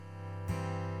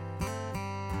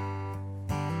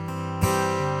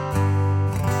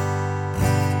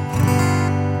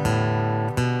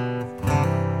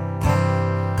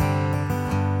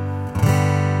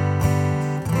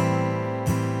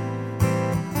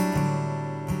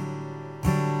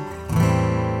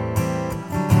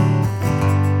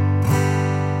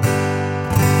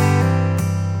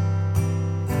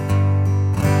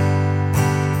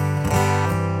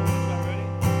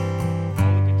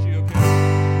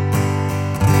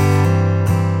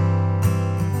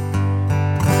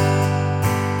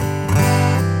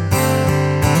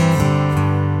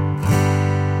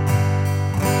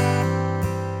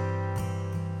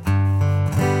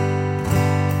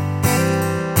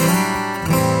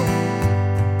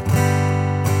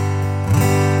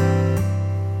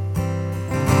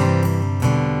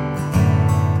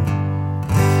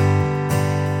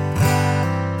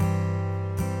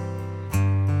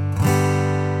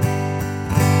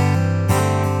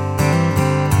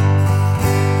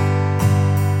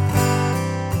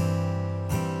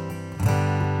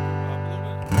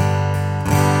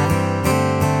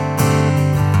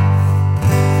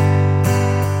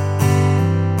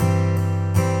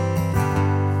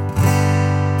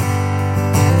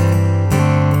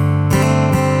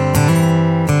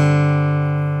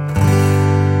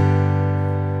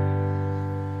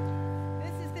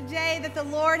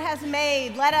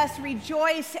Let us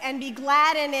rejoice and be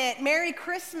glad in it. Merry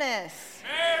Christmas.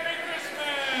 Merry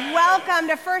Christmas. Welcome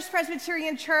to First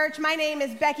Presbyterian Church. My name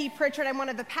is Becky Pritchard. I'm one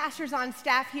of the pastors on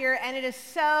staff here, and it is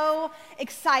so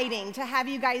exciting to have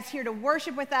you guys here to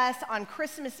worship with us on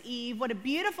Christmas Eve. What a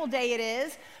beautiful day it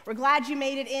is. We're glad you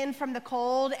made it in from the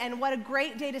cold, and what a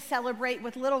great day to celebrate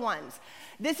with little ones.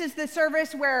 This is the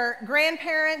service where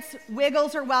grandparents,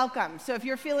 wiggles are welcome. So if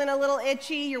you're feeling a little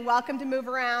itchy, you're welcome to move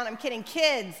around. I'm kidding.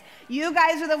 Kids, you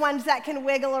guys are the ones that can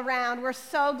wiggle around. We're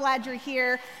so glad you're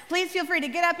here. Please feel free to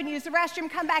get up and use the restroom.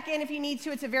 Come back in if you need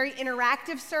to. It's a very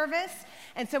interactive service.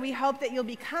 And so we hope that you'll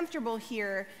be comfortable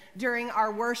here during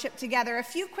our worship together. A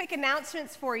few quick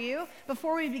announcements for you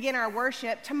before we begin our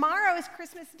worship. Tomorrow is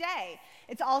Christmas Day.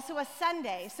 It's also a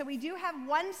Sunday, so we do have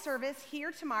one service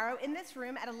here tomorrow in this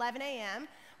room at 11 a.m.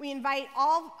 We invite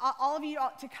all of you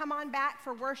to come on back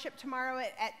for worship tomorrow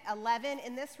at 11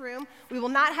 in this room. We will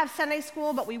not have Sunday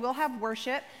school, but we will have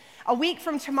worship. A week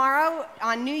from tomorrow,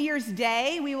 on New Year's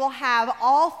Day, we will have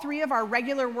all three of our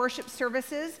regular worship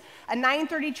services, a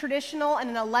 9:30 traditional and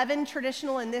an 11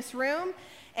 traditional in this room,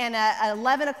 and a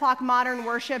 11 o'clock modern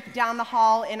worship down the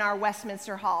hall in our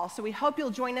Westminster Hall. So we hope you'll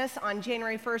join us on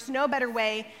January 1st. No better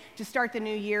way to start the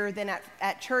new year than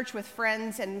at church with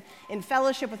friends and in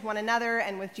fellowship with one another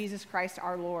and with Jesus Christ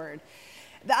our Lord.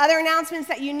 The other announcements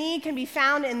that you need can be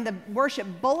found in the worship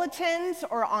bulletins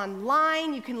or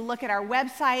online. You can look at our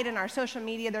website and our social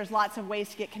media. There's lots of ways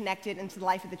to get connected into the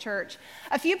life of the church.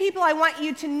 A few people I want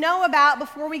you to know about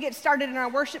before we get started in our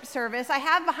worship service. I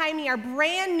have behind me our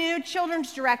brand new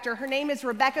children's director. Her name is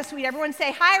Rebecca Sweet. Everyone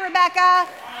say, hi, Rebecca.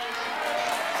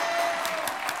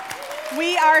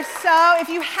 We are so, if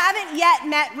you haven't yet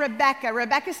met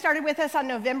Rebecca started with us on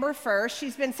November 1st.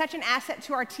 She's been such an asset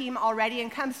to our team already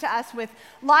and comes to us with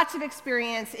lots of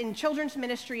experience in children's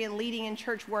ministry and leading in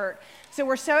church work. So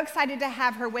we're so excited to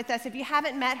have her with us. If you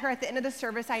haven't met her at the end of the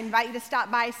service, I invite you to stop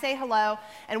by, say hello,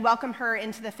 and welcome her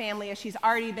into the family as she's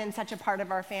already been such a part of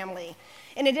our family.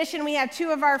 In addition, we have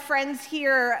two of our friends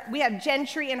here. We have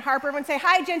Gentry and Harper. Everyone say,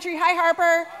 hi, Gentry. Hi,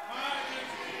 Harper. Hi, Gentry.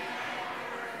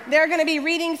 They're going to be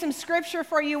reading some scripture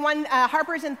for you.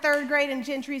 Harper's in 3rd grade and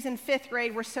Gentry's in 5th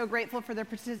grade. We're so grateful for their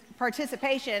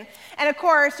participation. And of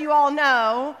course, you all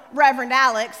know Reverend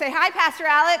Alex. Say hi, Pastor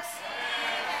Alex.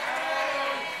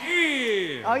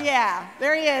 Yeah. Oh yeah,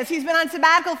 there he is. He's been on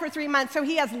sabbatical for 3 months, so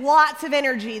he has lots of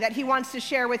energy that he wants to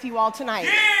share with you all tonight.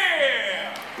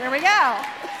 Yeah. There we go.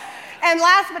 And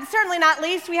last but certainly not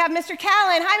least, we have Mr.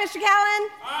 Callan. Hi, Mr. Callan.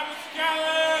 Hi, Mr.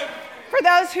 Callan. For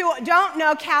those who don't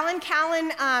know, Callan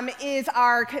is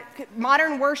our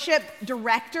modern worship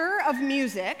director of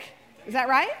music. Is that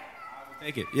right?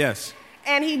 Take it, yes.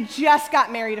 And he just got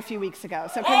married a few weeks ago,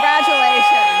 so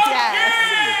congratulations. Yes.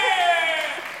 Yeah.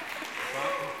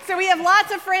 So we have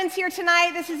lots of friends here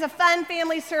tonight. This is a fun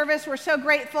family service. We're so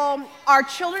grateful. Our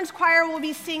children's choir will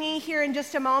be singing here in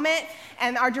just a moment,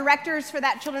 and our directors for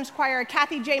that children's choir are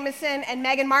Kathy Jameson and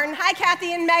Megan Martin. Hi,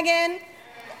 Kathy and Megan.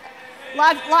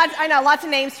 Lots of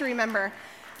names to remember.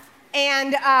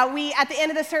 And we, at the end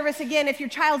of the service, again, if your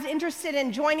child's interested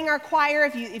in joining our choir,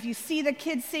 if you see the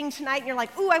kids sing tonight and you're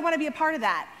like, ooh, I want to be a part of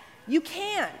that, you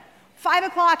can. 5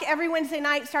 o'clock every Wednesday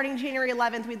night starting January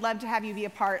 11th, we'd love to have you be a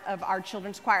part of our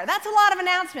children's choir. That's a lot of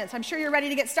announcements. I'm sure you're ready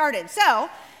to get started. So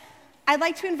I'd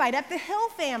like to invite up the Hill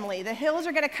family. The Hills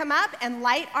are going to come up and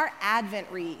light our Advent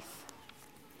wreath.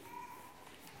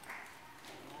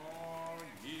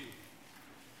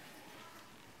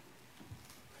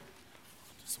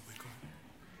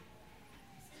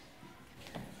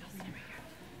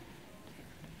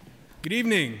 Good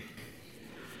evening.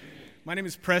 My name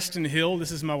is Preston Hill. This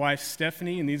is my wife,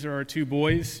 Stephanie, and these are our two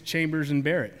boys, Chambers and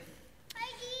Barrett.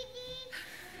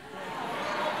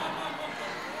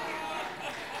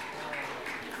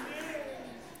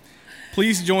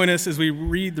 Please join us as we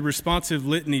read the responsive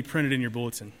litany printed in your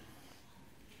bulletin.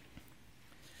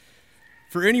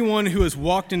 For anyone who has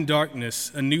walked in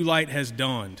darkness, a new light has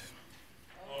dawned.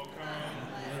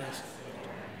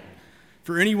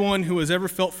 For anyone who has ever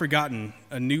felt forgotten,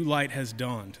 a new light has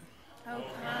dawned. Oh,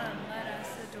 come, let us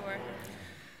adore him.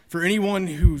 For anyone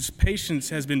whose patience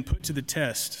has been put to the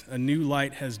test, a new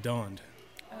light has dawned.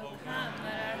 Oh, come,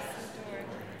 let us adore him.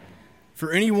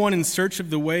 For anyone in search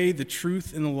of the way, the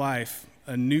truth, and the life,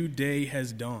 a new day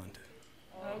has dawned.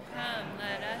 Oh, come,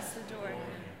 let us adore him.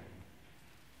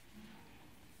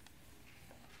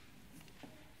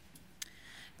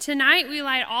 Tonight we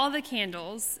light all the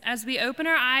candles as we open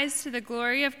our eyes to the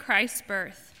glory of Christ's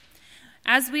birth.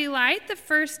 As we light the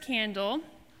first candle,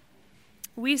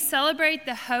 we celebrate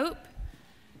the hope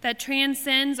that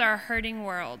transcends our hurting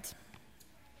world.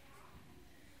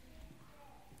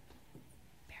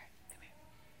 Barrett, come here.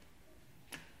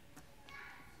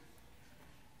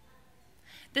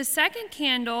 The second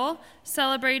candle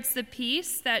celebrates the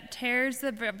peace that tears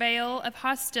the veil of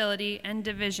hostility and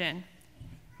division.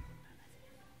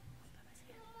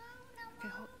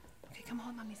 Okay, come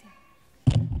hold Mommy's hand.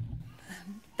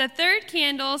 The third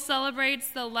candle celebrates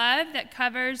the love that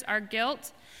covers our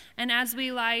guilt, and as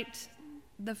we light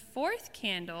the fourth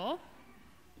candle,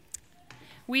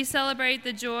 we celebrate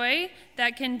the joy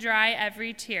that can dry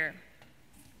every tear.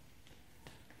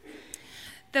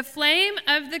 The flame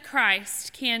of the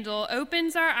Christ candle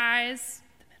opens our eyes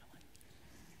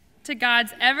to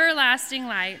God's everlasting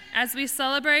light as we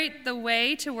celebrate the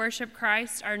way to worship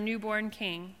Christ, our newborn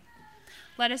King.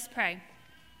 Let us pray.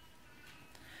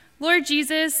 Lord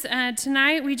Jesus,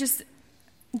 tonight we just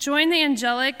join the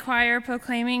angelic choir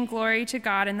proclaiming glory to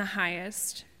God in the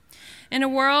highest. In a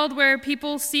world where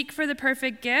people seek for the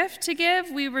perfect gift to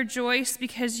give, we rejoice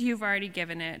because you've already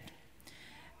given it.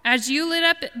 As you lit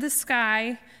up the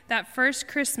sky that first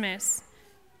Christmas,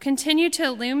 continue to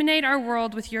illuminate our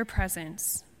world with your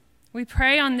presence. We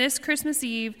pray on this Christmas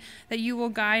Eve that you will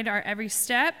guide our every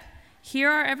step, hear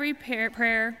our every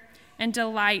prayer, and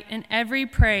delight in every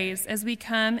praise as we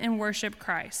come and worship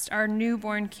Christ, our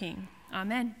newborn King.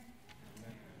 Amen.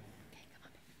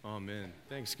 Amen.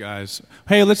 Thanks, guys.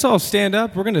 Hey, let's all stand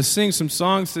up. We're going to sing some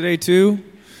songs today, too.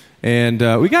 And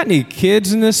we got any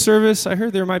kids in this service? I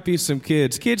heard there might be some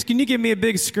kids. Kids, can you give me a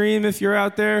big scream if you're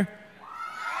out there?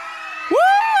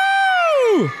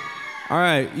 Woo! All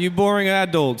right, you boring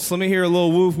adults, let me hear a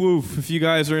little woof woof if you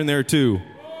guys are in there, too.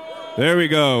 There we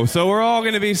go. So we're all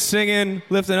going to be singing,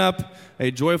 lifting up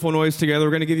a joyful noise together.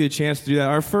 We're going to give you a chance to do that.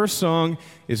 Our first song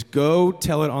is Go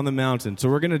Tell It on the Mountain. So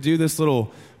we're going to do this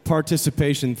little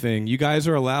participation thing. You guys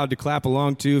are allowed to clap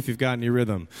along, too, if you've got any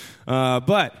rhythm.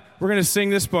 But we're going to sing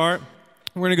this part.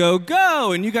 We're going to go,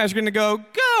 go, and you guys are going to go,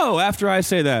 go, after I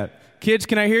say that. Kids,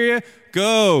 can I hear you?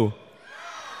 Go.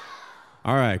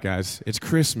 All right, guys, it's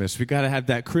Christmas. We got to have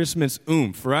that Christmas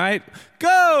oomph, right?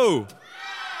 Go.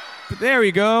 There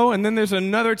we go. And then there's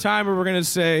another time where we're going to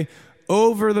say,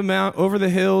 over the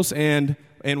hills, and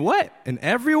what? And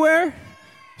everywhere?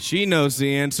 She knows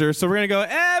the answer. So we're going to go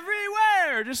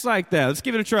everywhere, just like that. Let's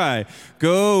give it a try.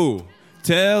 Go,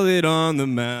 tell it on the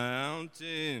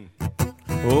mountain,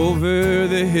 over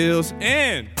the hills,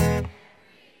 and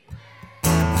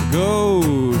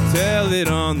go, tell it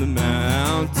on the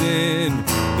mountain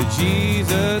that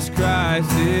Jesus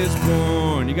Christ is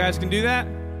born. You guys can do that?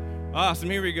 Awesome,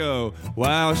 here we go.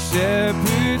 While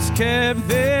shepherds kept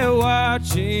their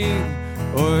watching,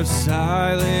 or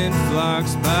silent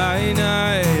flocks by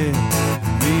night,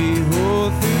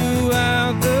 behold,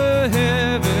 throughout the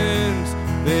heavens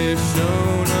there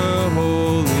shone a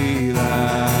holy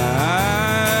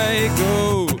light.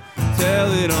 Go, tell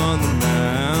it on the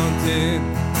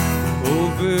mountain,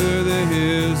 over the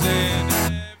hills and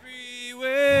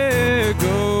everywhere.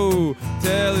 Go,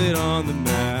 tell it on the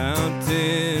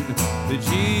mountain that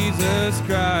Jesus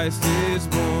Christ is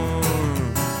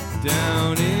born.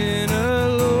 Down in a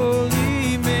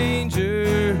lowly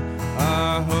manger,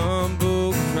 our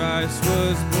humble Christ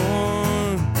was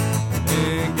born.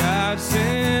 And God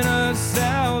sent us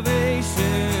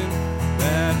salvation,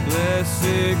 that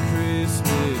blessed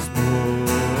Christmas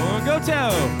morn. Go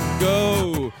tell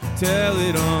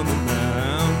it on the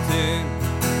mountain,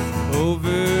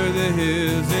 over the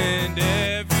hills and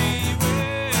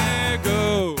everywhere.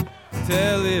 Go,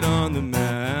 tell it on the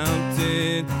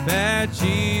mountain that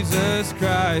Jesus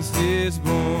Christ is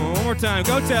born. One more time,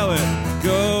 go tell it.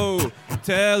 Go,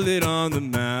 tell it on the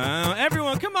mountain.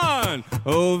 Everyone, come on.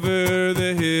 Over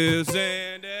the hills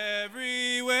and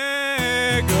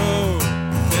everywhere. Go,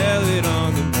 tell it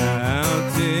on the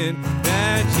mountain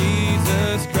that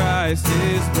Jesus Christ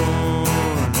is born.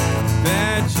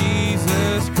 That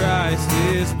Jesus Christ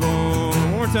is born.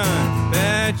 One more time.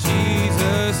 That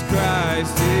Jesus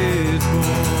Christ is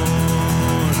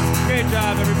born. Great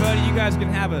job, everybody. You guys can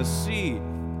have a seat.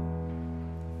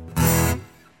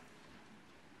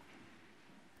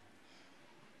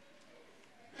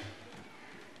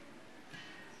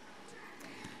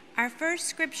 Our first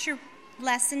scripture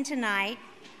lesson tonight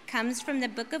comes from the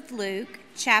book of Luke,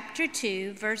 chapter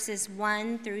 2, verses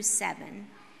 1 through 7.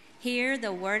 Hear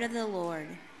the word of the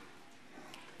Lord.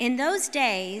 In those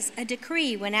days, a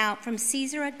decree went out from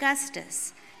Caesar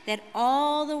Augustus that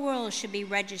all the world should be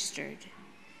registered.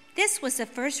 This was the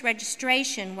first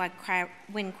registration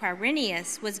when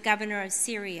Quirinius was governor of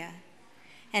Syria,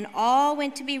 and all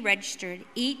went to be registered,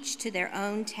 each to their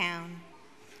own town.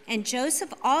 And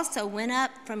Joseph also went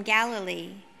up from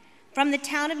Galilee, from the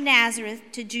town of Nazareth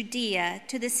to Judea,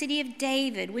 to the city of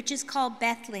David, which is called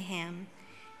Bethlehem,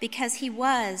 because he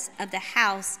was of the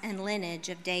house and lineage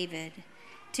of David,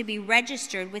 to be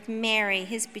registered with Mary,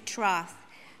 his betrothed,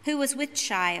 who was with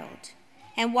child.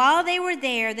 And while they were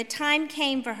there, the time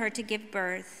came for her to give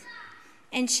birth.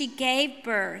 And she gave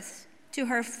birth to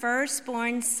her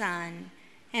firstborn son,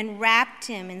 and wrapped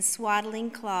him in swaddling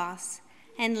cloths,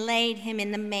 and laid him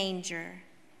in the manger,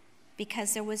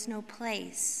 because there was no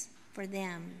place for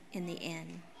them in the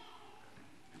inn.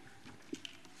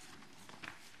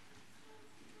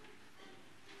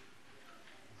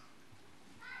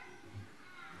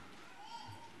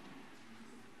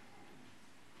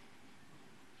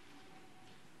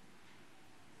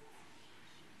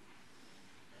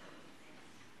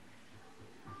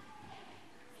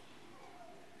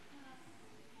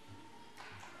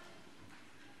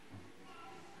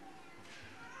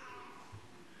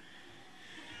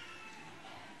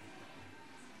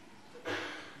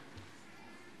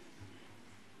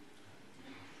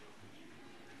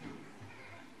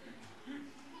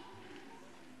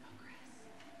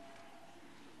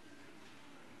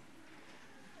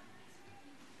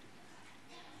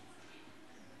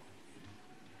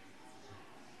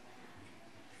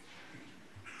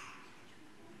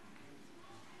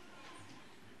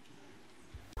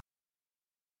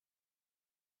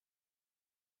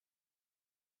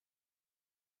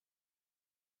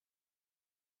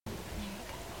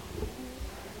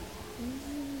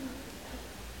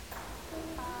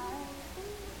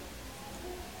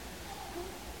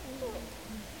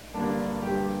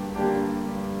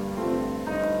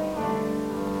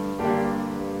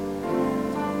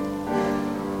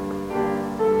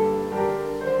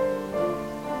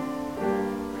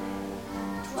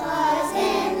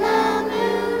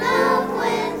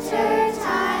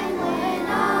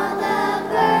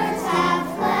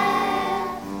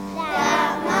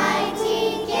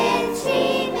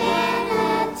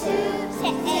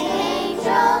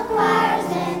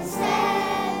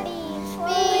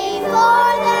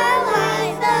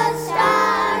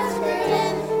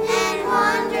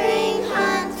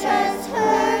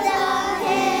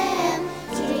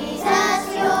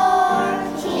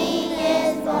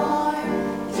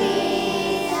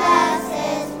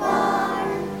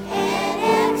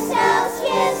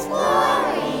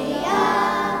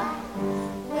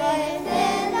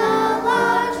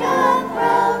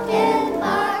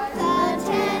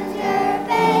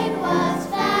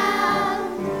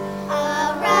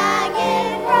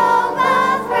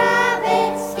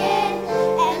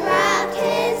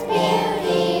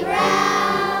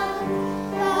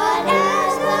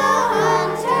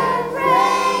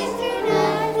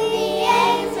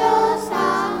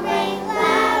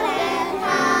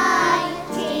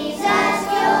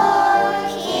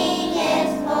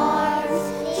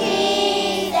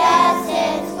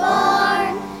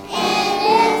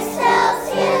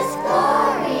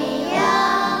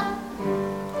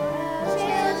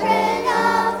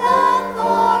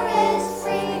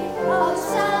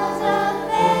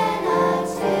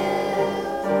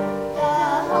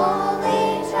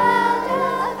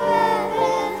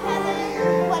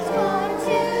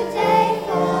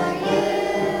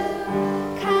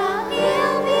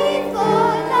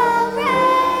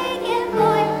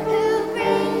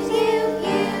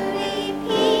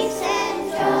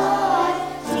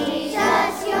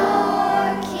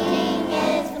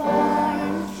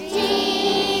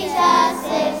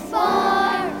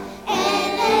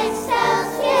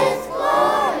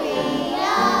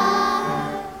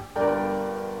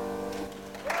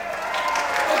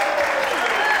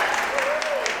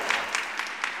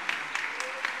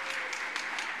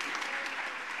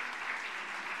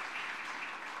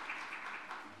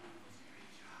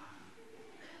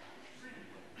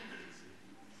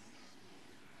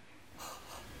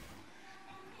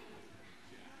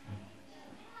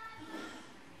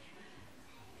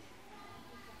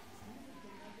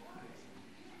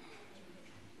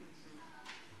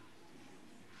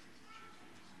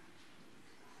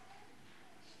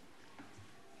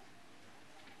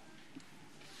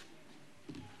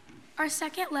 Our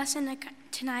second lesson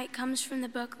tonight comes from the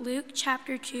book Luke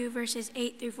chapter 2, verses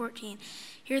 8 through 14.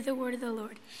 Hear the word of the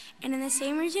Lord. And in the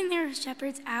same region there were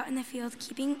shepherds out in the field,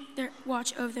 keeping their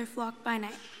watch over their flock by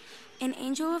night. An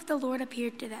angel of the Lord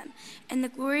appeared to them, and the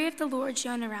glory of the Lord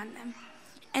shone around them.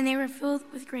 And they were filled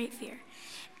with great fear.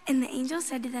 And the angel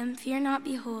said to them, "Fear not,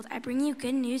 behold, I bring you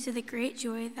good news of the great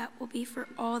joy that will be for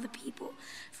all the people.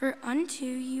 For unto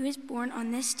you is born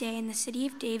on this day in the city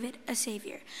of David a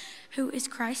Savior, who is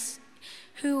Christ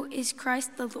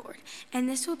the Lord. And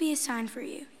this will be a sign for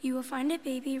you. You will find a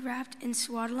baby wrapped in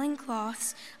swaddling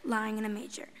cloths, lying in a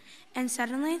manger." And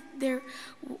suddenly there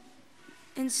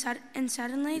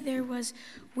was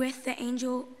with the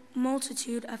angel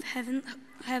multitude of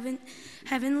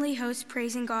heavenly hosts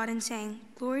praising God and saying,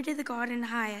 "Glory to the God in the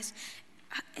highest,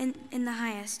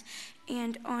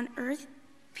 and on earth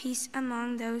peace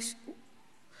among those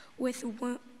with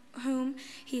whom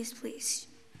he is pleased."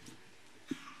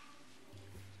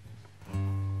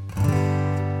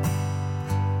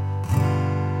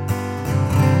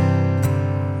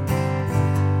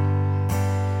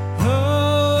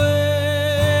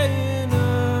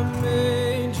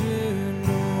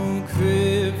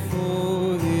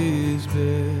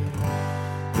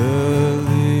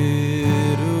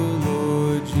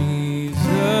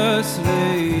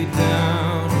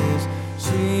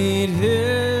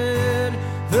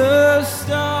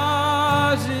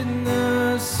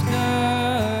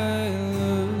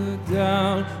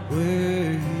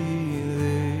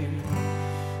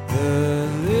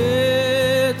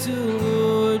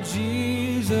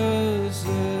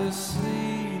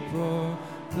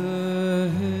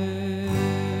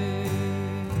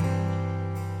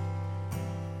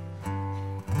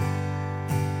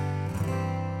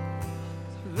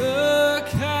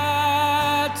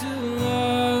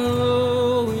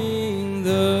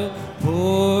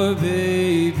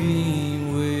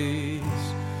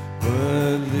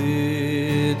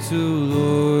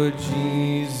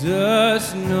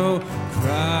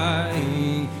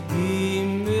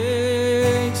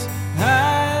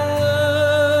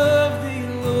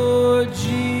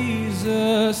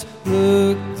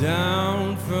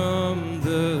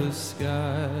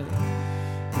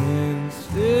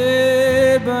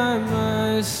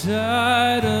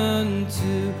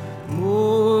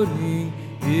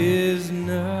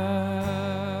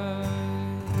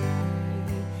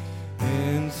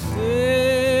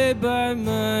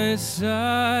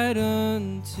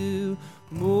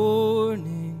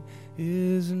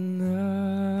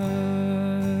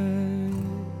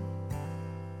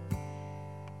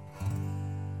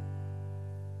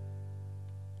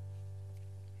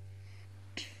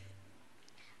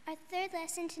 Our third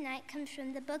lesson tonight comes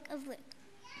from the book of Luke,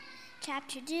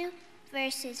 chapter 2,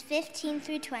 verses 15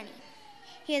 through 20.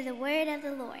 Hear the word of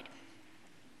the Lord.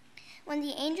 When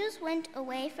the angels went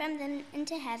away from them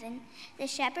into heaven, the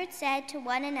shepherds said to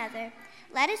one another,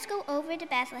 "Let us go over to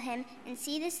Bethlehem and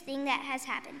see this thing that has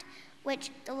happened,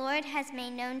 which the Lord has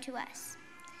made known to us."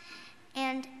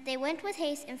 And they went with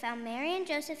haste and found Mary and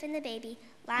Joseph and the baby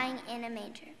lying in a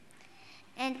manger.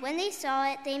 And when they saw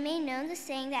it, they made known the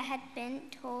saying that had been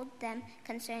told them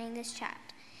concerning this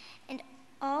child. And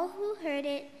all who heard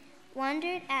it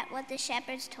wondered at what the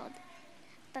shepherds told them.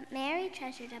 But Mary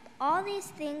treasured up all these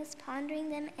things, pondering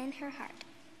them in her heart.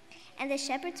 And the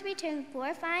shepherds returned,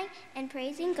 glorifying and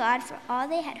praising God for all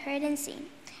they had heard and seen,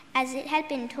 as it had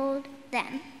been told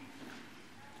them.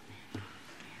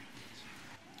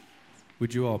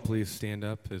 Would you all please stand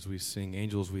up as we sing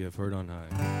 "Angels We Have Heard on High"?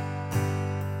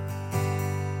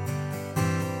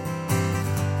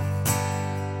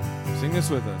 Sing this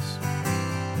with us.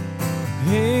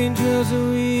 Angels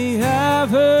we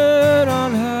have heard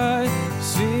on high,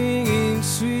 singing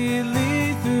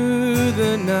sweetly through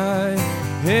the night,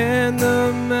 and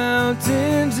the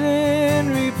mountains in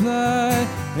reply,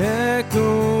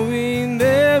 echoing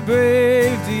their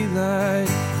brave delight.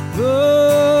 Gloria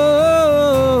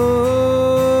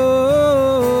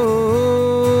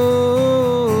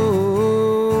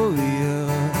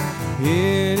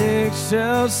in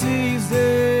excelsis Deo.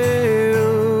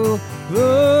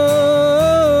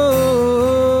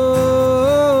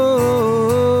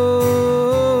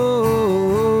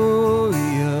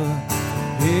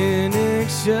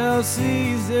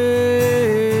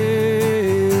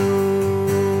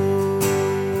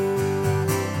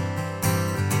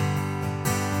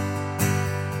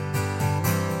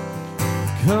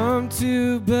 Come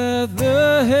to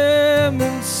Bethlehem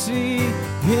and see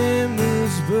him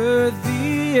whose birth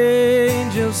the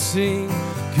angels sing.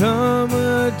 Come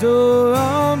adore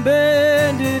on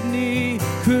bended knee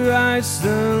Christ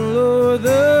the Lord,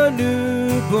 the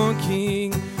newborn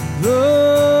King.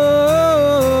 Gloria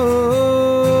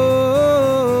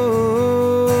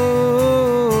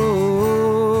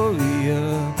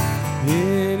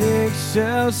in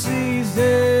excelsis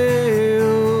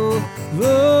Deo.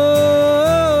 Gloria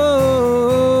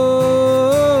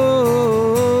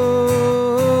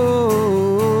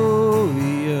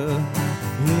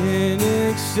in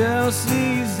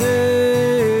excelsis Deo.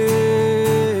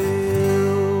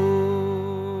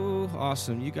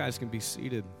 Awesome. You guys can be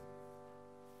seated.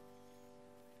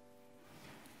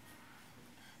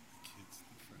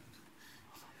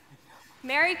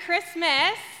 Merry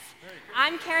Christmas.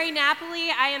 I'm Carrie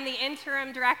Napoli. I am the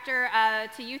interim director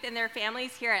to youth and their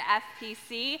families here at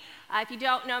FPC. If you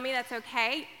don't know me, that's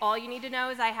okay. All you need to know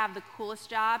is I have the coolest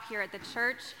job here at the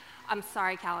church. I'm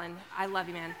sorry, Callan. I love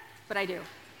you, man, but I do.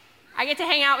 I get to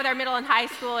hang out with our middle and high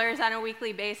schoolers on a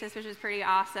weekly basis, which is pretty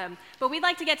awesome. But we'd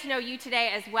like to get to know you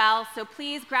today as well, so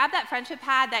please grab that friendship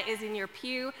pad that is in your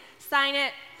pew, sign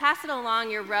it, pass it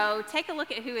along your row, take a look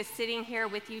at who is sitting here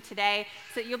with you today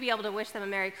so that you'll be able to wish them a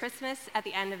Merry Christmas at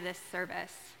the end of this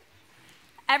service.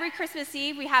 Every Christmas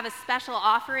Eve, we have a special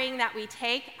offering that we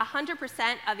take.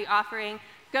 100% of the offering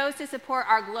goes to support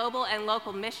our global and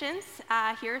local missions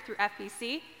here through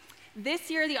FBC. This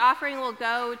year, the offering will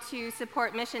go to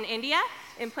support Mission India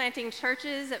in planting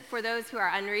churches for those who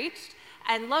are unreached,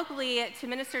 and locally to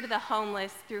minister to the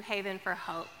homeless through Haven for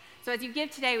Hope. So as you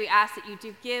give today, we ask that you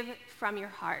do give from your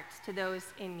heart to those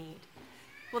in need.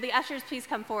 Will the ushers please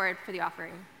come forward for the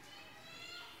offering?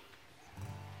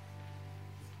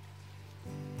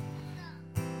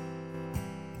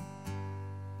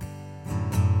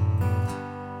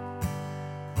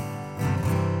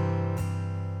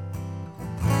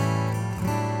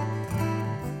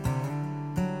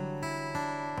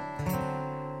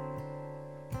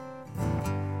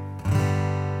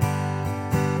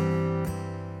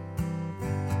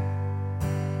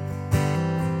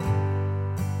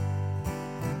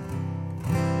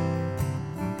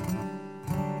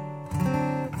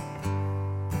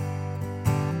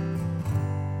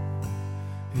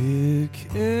 It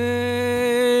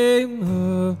came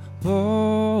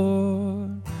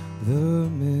upon the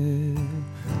midnight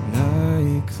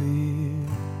clear,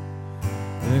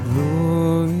 the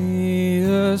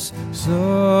glorious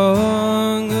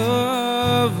song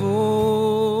of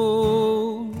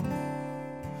old,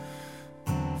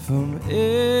 from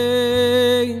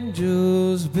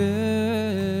angels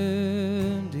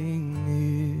bending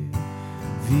near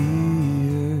the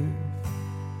earth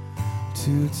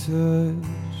to touch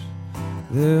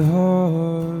their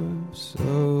harps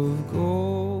of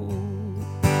gold.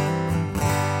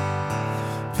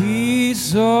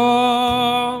 Peace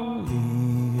on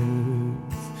the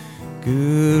earth,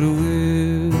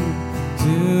 goodwill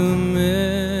to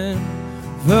men,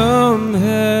 from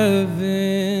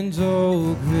heaven's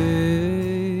all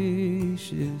gracious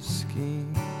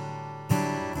King.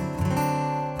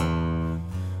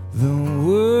 The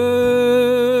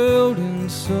world in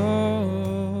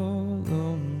solemn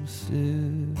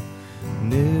stillness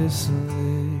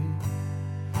lay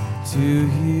to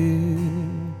hear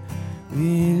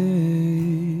the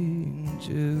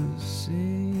angels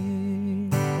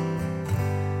sing.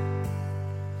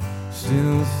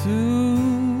 Still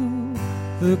through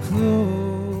the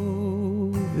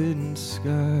cloven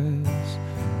skies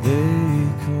they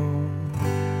come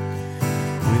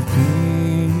with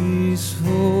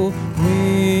peaceful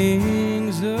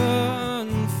wings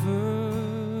unfurled,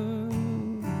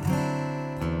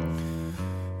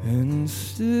 and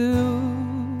still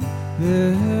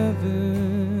their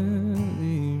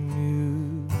heavenly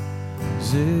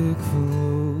music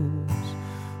flows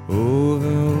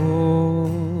over all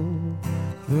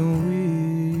the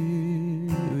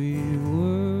weary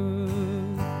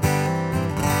world.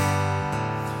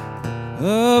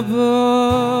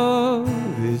 Above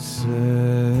its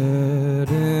sad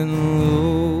and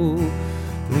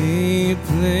lonely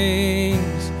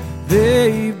plains,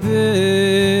 they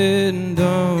bend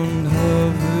on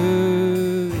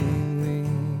hovering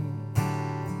wings,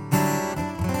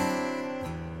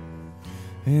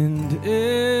 and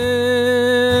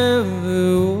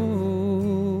ever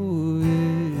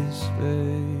always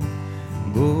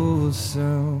fabled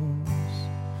sounds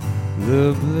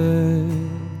the blessed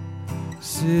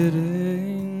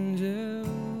angels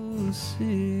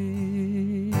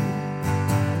sing.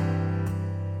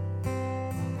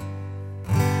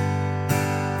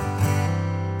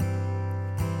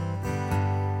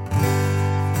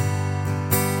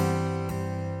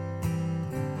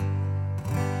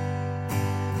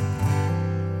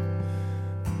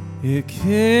 It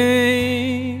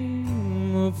came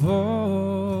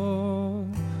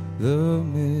upon the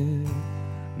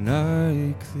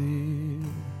midnight clear,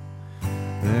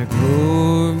 that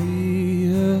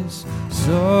glorious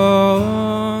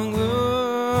song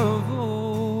of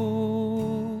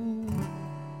old,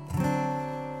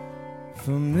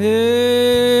 from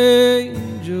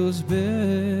angels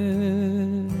bending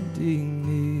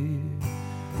near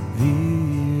the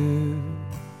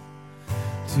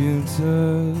earth to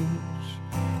touch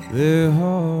their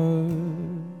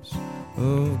hearts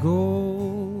of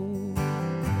gold.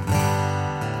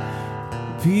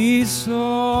 Peace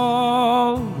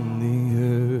on the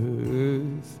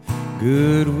earth,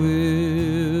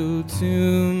 goodwill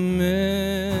to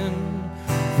men,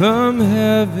 from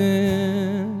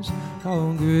heaven's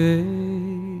all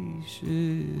gracious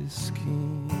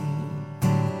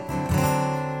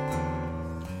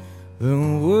the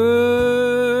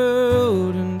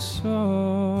world in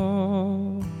solemn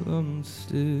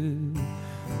stillness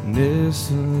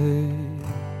lay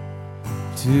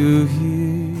to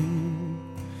hear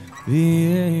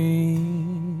the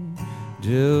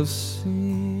angels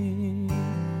sing.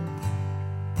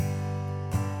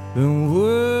 The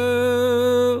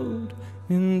world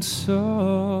in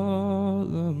solemn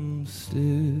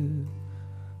stillness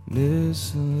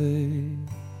lay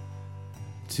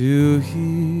to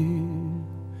hear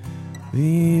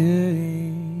the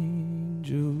angels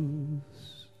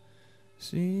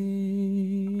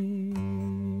sing.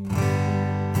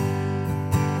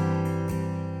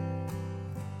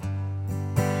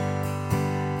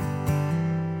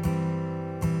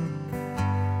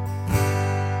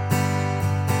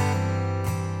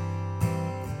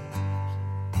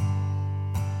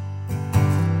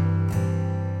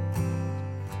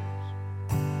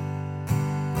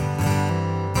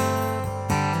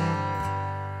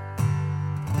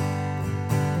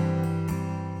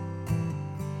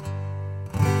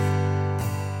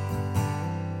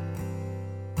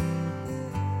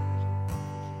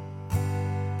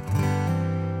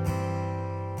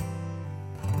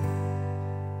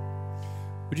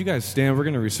 Would you guys stand? We're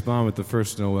going to respond with the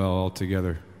first Noel all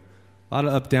together. A lot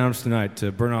of up-downs tonight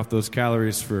to burn off those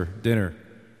calories for dinner.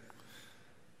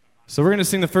 So we're going to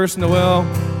sing the first Noel.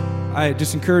 I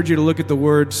just encourage you to look at the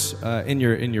words in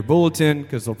your bulletin,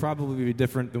 because they'll probably be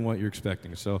different than what you're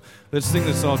expecting. So let's sing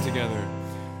this all together.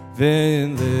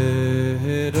 Then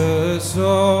let us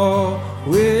all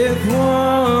with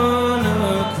one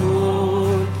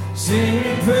accord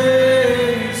sing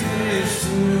praises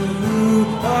to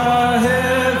our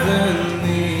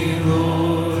heavenly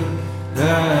Lord,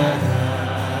 that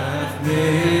hath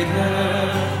made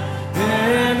heaven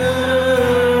and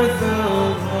earth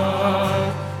of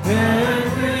God, and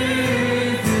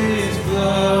breathed his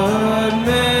blood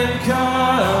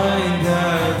mankind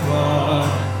hath bought.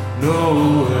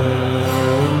 Noel,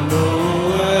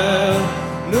 Noel,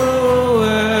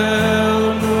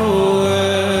 Noel,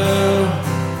 Noel,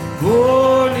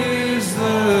 born is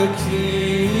the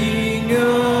King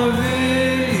of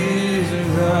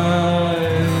Israel.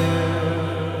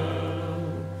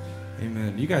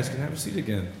 Amen. You guys can have a seat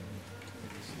again.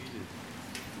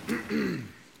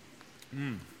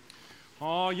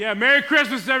 Oh, yeah. Merry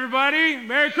Christmas, everybody.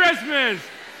 Merry Christmas.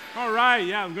 All right.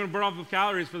 Yeah, I'm going to burn off the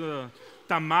calories for the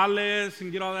tamales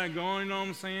and get all that going, you know what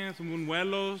I'm saying? Some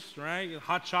buñuelos, right?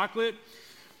 Hot chocolate.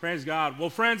 Praise God. Well,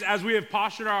 friends, as we have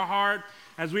postured our heart,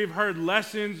 as we've heard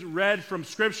lessons read from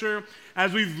Scripture,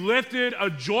 as we've lifted a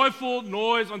joyful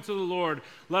noise unto the Lord,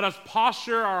 let us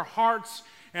posture our hearts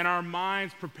and our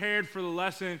minds prepared for the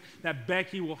lesson that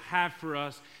Becky will have for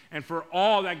us and for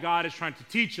all that God is trying to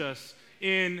teach us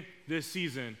in this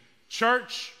season.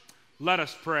 Church, let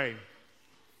us pray.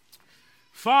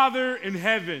 Father in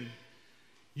heaven,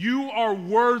 you are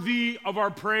worthy of our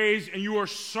praise, and you are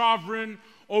sovereign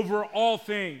over all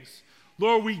things.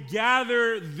 Lord, we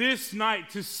gather this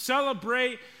night to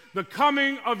celebrate the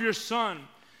coming of your Son,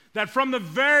 that from the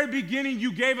very beginning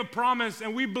you gave a promise,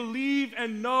 and we believe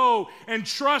and know and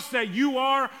trust that you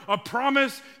are a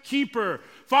promise keeper.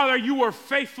 Father, you were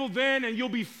faithful then, and you'll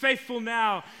be faithful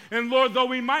now. And Lord, though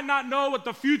we might not know what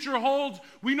the future holds,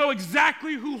 we know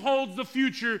exactly who holds the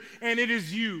future, and it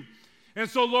is you. And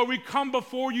so, Lord, we come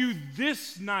before you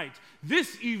this night,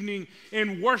 this evening,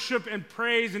 in worship and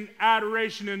praise and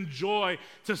adoration and joy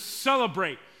to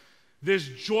celebrate this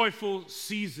joyful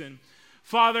season.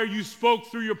 Father, you spoke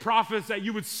through your prophets that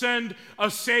you would send a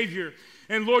Savior.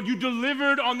 And Lord, you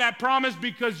delivered on that promise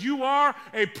because you are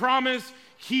a promise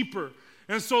keeper.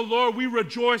 And so, Lord, we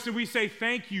rejoice and we say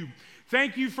thank you.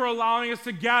 Thank you for allowing us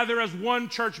to gather as one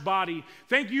church body.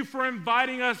 Thank you for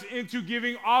inviting us into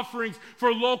giving offerings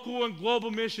for local and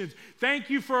global missions. Thank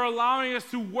you for allowing us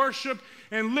to worship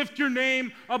and lift your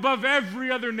name above every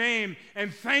other name.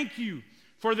 And thank you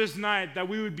for this night that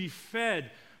we would be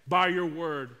fed by your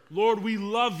word. Lord, we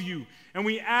love you, and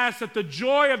we ask that the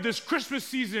joy of this Christmas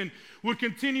season would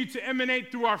continue to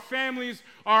emanate through our families,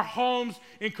 our homes,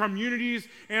 and communities,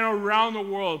 and around the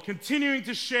world, continuing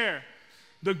to share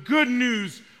the good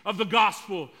news of the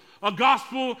gospel, a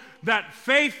gospel that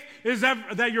faith is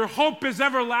that your hope is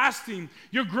everlasting,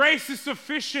 your grace is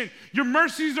sufficient, your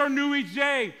mercies are new each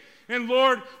day. And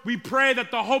Lord, we pray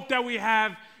that the hope that we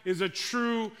have is a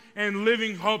true and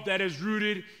living hope that is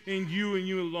rooted in you and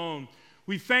you alone.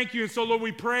 We thank you, and so Lord,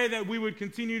 we pray that we would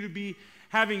continue to be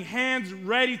having hands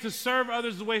ready to serve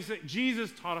others the way that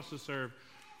Jesus taught us to serve,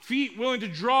 feet willing to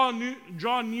draw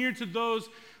near to those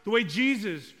the way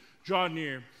Jesus draw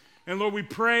near. And Lord, we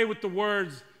pray with the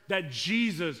words that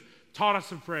Jesus taught us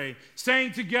to pray,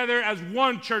 saying together as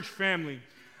one church family,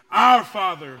 Our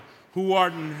Father, who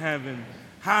art in heaven,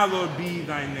 hallowed be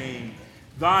thy name.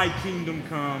 Thy kingdom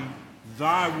come,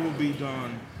 thy will be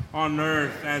done, on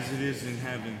earth as it is in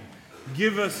heaven.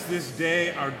 Give us this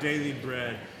day our daily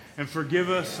bread, and forgive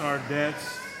us our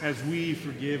debts as we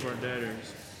forgive our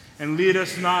debtors. And lead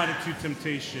us not into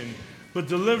temptation, but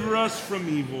deliver us from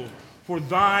evil. For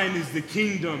thine is the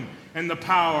kingdom and the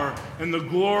power and the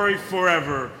glory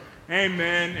forever.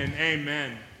 Amen and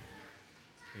amen.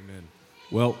 Amen.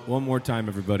 Well, one more time,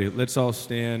 everybody. Let's all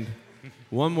stand.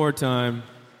 One more time.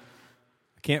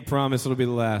 I can't promise it'll be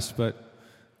the last, but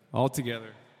all together.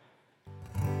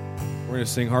 We're going to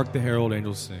sing Hark the Herald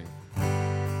Angels Sing.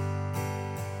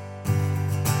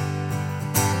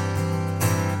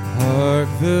 Hark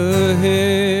the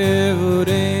herald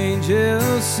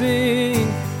angels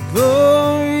sing,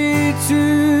 glory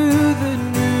to the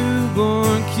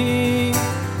newborn King.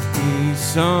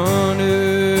 Peace on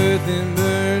earth and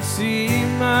mercy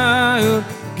mild,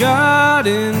 God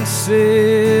and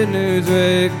sinners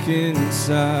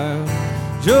reconciled.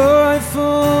 Joyful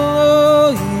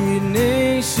all ye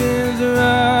nations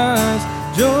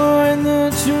rise, join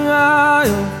the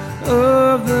triumph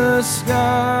of the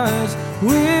skies.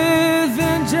 With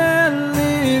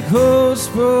angelic hosts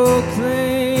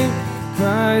proclaim,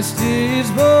 Christ is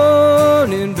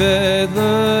born in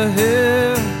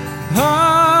Bethlehem.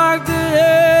 Hark the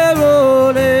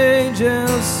herald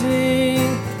angels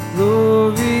sing,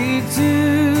 glory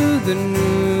to the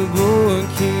newborn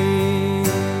King.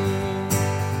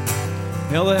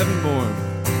 Hail the heaven-born,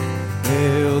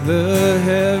 hail the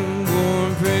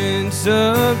heaven-born Prince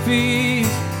of Peace.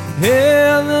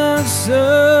 Hail the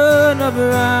Son of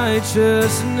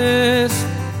Righteousness,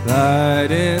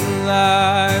 light and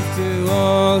life to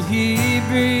all he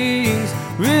brings,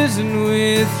 risen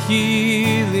with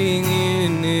healing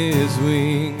in his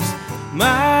wings.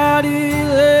 Mighty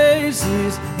lays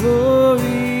his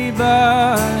glory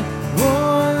by,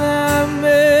 born that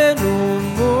men no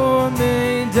more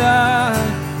may die,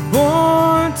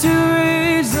 born to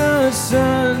raise the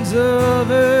sons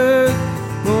of earth,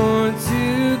 born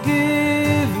to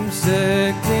give him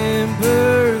second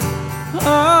birth.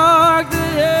 Hark the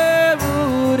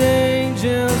herald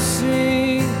angels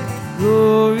sing,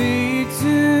 glory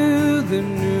to the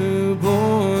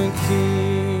newborn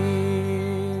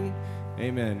King.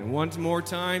 Amen. One more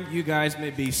time, you guys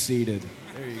may be seated.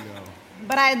 There you go.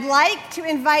 But I'd like to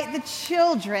invite the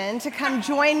children to come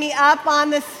join me up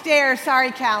on the stairs.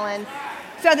 Sorry, Callan.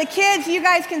 So the kids, you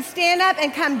guys can stand up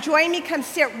and come join me. Come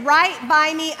sit right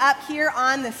by me up here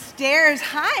on the stairs.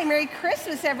 Hi, Merry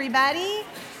Christmas, everybody.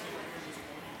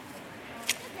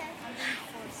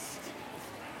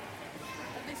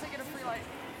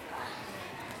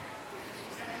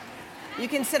 You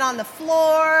can sit on the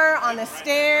floor, on the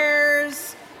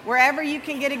stairs, wherever you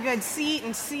can get a good seat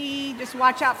and see. Just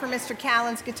watch out for Mr.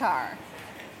 Callan's guitar.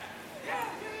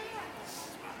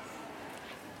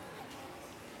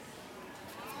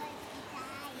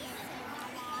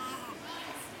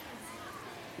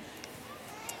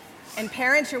 And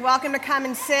parents, you're welcome to come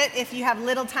and sit if you have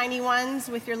little tiny ones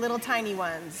with your little tiny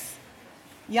ones.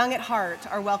 Young at heart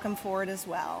are welcome forward as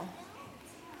well.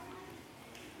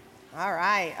 All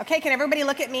right. Okay, can everybody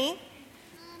look at me?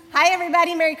 Hi,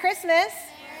 everybody. Merry Christmas. Merry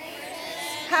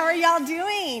Christmas. How are y'all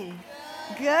doing?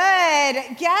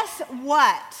 Good. Guess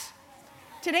what?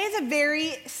 Today's a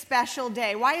very special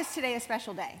day. Why is today a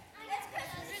special day?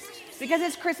 Because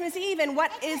it's Christmas Eve. And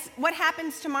what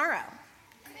happens tomorrow?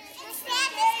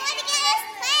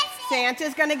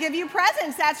 Santa's going to give you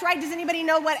presents. That's right. Does anybody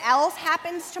know what else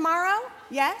happens tomorrow?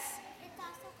 Yes?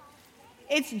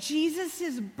 It's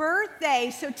Jesus'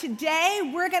 birthday. So today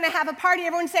we're going to have a party.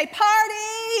 Everyone say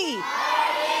party!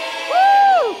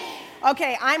 Party! Woo!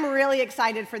 Okay, I'm really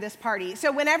excited for this party.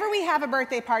 So whenever we have a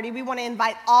birthday party, we want to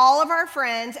invite all of our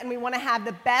friends and we want to have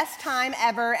the best time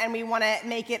ever and we want to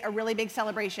make it a really big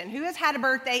celebration. Who has had a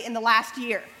birthday in the last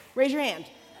year? Raise your hand.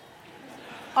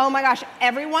 Oh my gosh,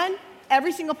 everyone?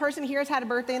 Every single person here has had a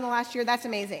birthday in the last year. That's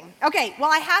amazing. Okay,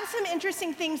 well, I have some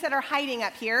interesting things that are hiding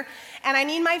up here, and I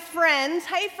need my friends.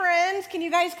 Hi, friends. Can you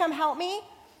guys come help me?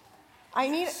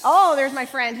 Oh, there's my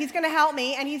friend. He's going to help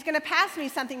me, and he's going to pass me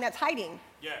something that's hiding.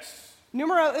 Yes.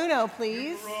 Numero uno,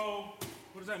 please. What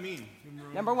does that mean?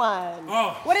 Number one.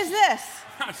 Oh. What is this?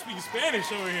 I'm speaking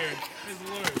Spanish over here. Praise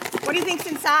the Lord. What do you think's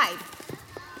inside?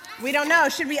 We don't know.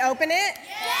 Should we open it?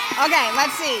 Yeah. Okay,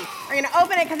 let's see. We're going to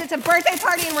open it because it's a birthday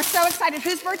party and we're so excited.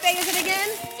 Whose birthday is it again?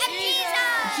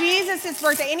 Jesus. Jesus'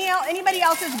 birthday. Anybody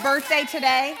else's birthday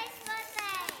today?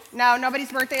 No,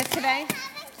 nobody's birthday is today?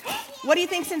 What do you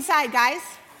think's inside, guys?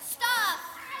 Stuff.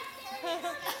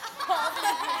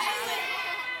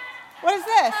 What is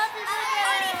this?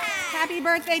 Happy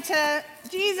birthday to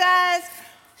Jesus.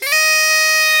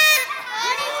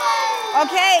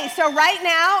 Okay, so right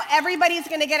now, everybody's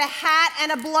going to get a hat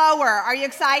and a blower. Are you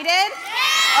excited?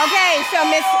 Okay, so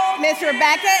Miss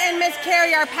Rebecca and Miss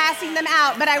Carrie are passing them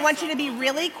out, but I want you to be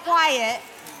really quiet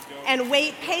and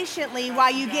wait patiently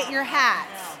while you get your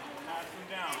hats.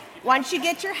 Once you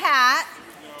get your hat,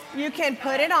 you can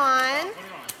put it on.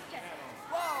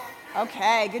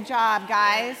 Okay, good job,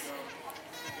 guys.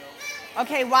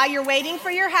 Okay, while you're waiting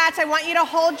for your hats, I want you to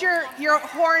hold your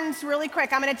horns really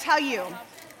quick. I'm going to tell you.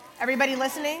 Everybody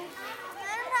listening?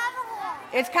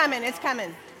 It's coming, it's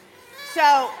coming.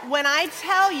 So when I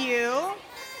tell you,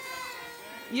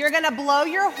 you're going to blow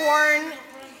your horn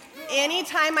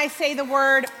anytime I say the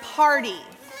word party.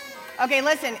 Okay,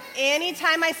 listen.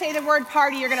 Anytime I say the word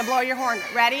party, you're going to blow your horn.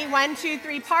 Ready? 1, 2,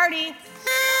 3, party.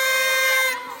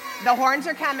 The horns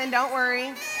are coming, don't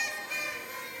worry.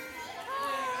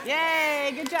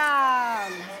 Yay, good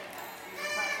job.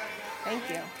 Thank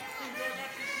you.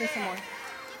 Here's some more.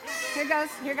 Here goes.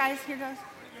 Here, guys. Here goes.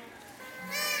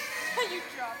 You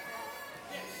dropped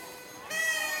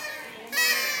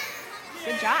it.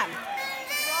 Good job.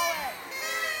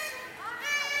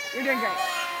 You're doing great.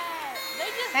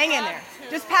 Hang in there.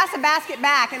 Just pass the basket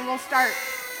back and we'll start.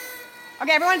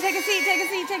 Okay, everyone take a seat, take a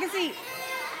seat, take a seat.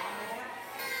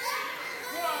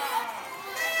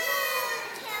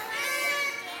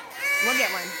 We'll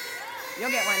get one. You'll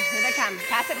get one. Here they come.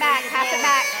 Pass it back, pass it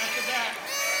back.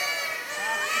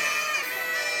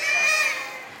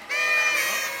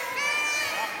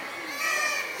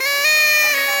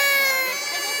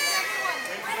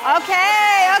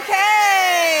 Okay,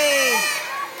 okay.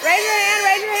 Raise your hand,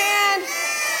 raise your hand.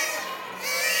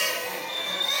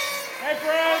 Hey,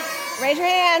 friends. Raise your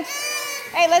hand.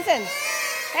 Hey, listen.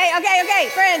 Hey, okay,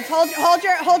 friends, hold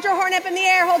your horn up in the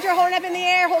air, hold your horn up in the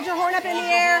air, hold your horn up in the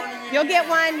air. You'll get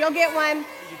one, you'll get one.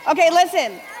 Okay,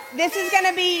 listen, this is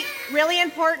gonna be really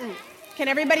important. Can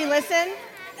everybody listen?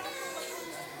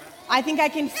 I think I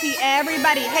can see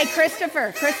everybody. Hey,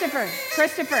 Christopher.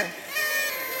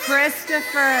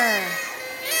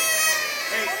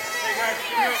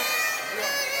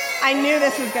 I knew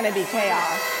this was gonna be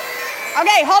chaos.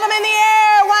 Okay, hold them in the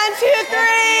air. 1, 2,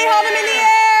 3, hold them in the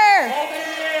air.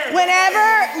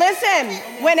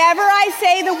 Whenever I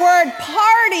say the word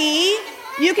party,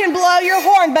 you can blow your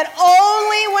horn, but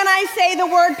only when I say the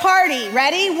word party.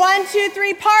 Ready? 1, 2,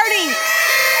 3, party.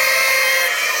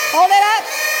 Hold it up.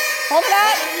 Hold it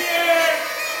up.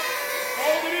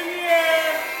 Hold it in the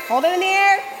air. Hold it in the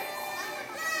air.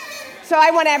 So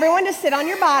I want everyone to sit on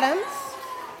your bottoms,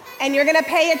 and you're going to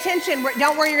pay attention.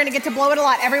 Don't worry, you're going to get to blow it a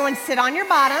lot. Everyone sit on your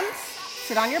bottoms.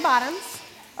 Sit on your bottoms.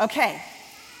 Okay.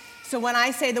 So when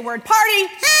I say the word party,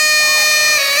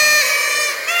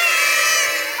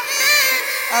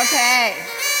 okay.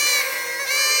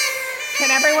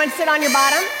 Can everyone sit on your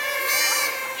bottom?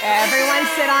 Everyone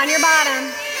sit on your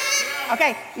bottom.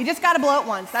 Okay, you just got to blow it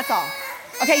once, that's all.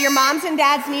 Okay, your moms and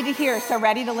dads need to hear, so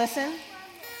ready to listen?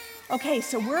 Okay,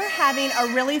 so we're having a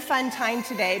really fun time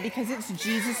today because it's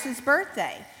Jesus'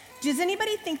 birthday. Does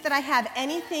anybody think that I have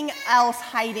anything else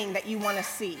hiding that you want to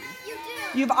see? You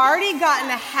do. You've already gotten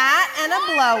a hat and a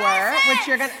blower, which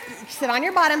you're going to sit on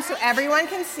your bottom so everyone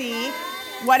can see.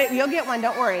 You'll get one,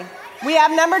 don't worry. We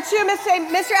have number 2,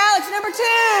 Mr. Alex, number 2.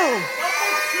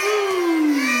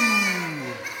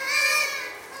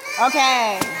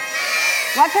 Okay.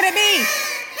 What could it be?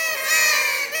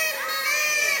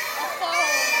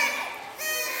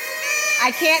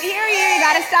 I can't hear you. You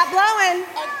got to stop blowing.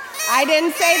 I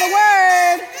didn't say the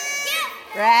word.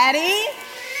 Ready?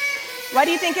 What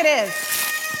do you think it is?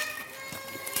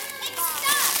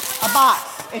 A box.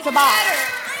 It's a box.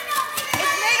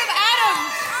 It's made of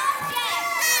atoms.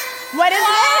 What is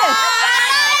this?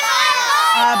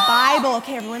 A Bible.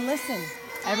 Okay, everyone listen.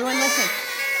 Everyone listen.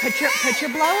 Put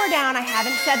your blower down. I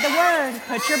haven't said the word.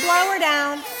 Put your blower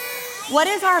down. What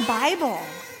is our Bible?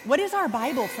 What is our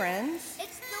Bible, friends?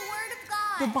 It's the Word of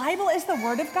God. The Bible is the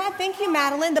Word of God. Thank you,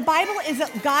 Madeline. The Bible is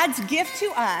God's gift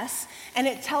to us, and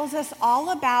it tells us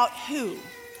all about who?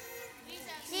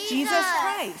 Jesus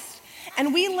Christ.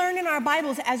 And we learn in our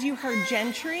Bibles, as you heard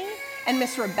Gentry and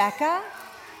Miss Rebecca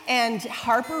and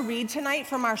Harper read tonight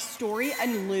from our story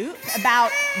in Luke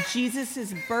about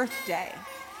Jesus' birthday.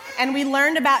 And we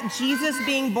learned about Jesus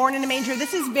being born in a manger.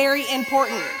 This is very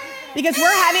important because we're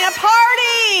having a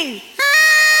party.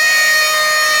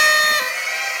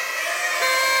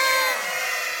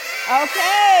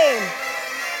 Okay.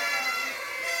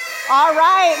 All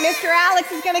right, Mr.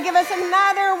 Alex is going to give us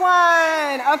another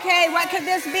one. Okay, what could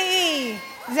this be?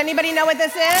 Does anybody know what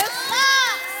this is?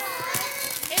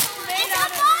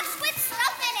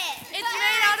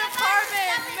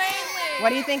 What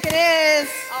do you think it is?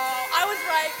 Oh, I was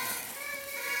right.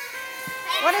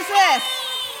 What is this?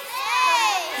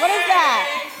 What is that?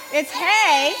 It's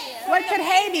hay. What could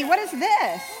hay be? What is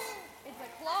this? It's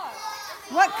a cloth.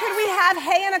 What could we have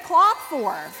hay and a cloth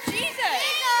for? Jesus.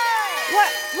 What?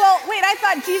 Well, wait, I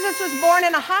thought Jesus was born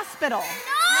in a hospital.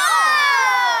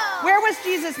 No. Where was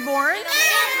Jesus born?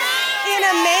 In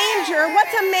a manger.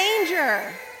 What's a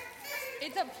manger?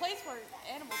 It's a place where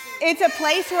animals eat. It's a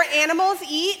place where animals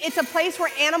eat. It's a place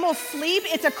where animals sleep.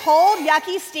 It's a cold,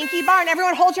 yucky, stinky barn.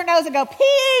 Everyone hold your nose and go,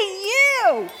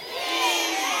 P-U.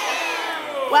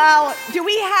 Well, do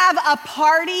we have a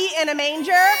party in a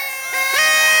manger?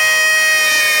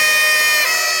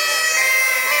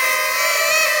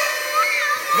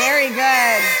 Very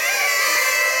good.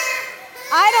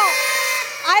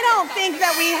 I don't think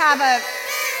that we have a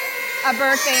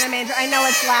birthday in a manger. I know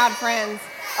it's loud, friends.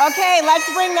 Okay, let's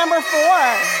bring number 4.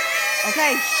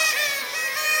 Okay,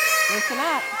 listen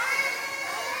up.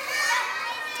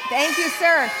 Thank you,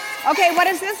 sir. Okay, what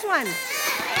is this one? It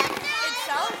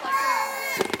sounds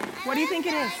like What do you think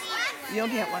it is? You'll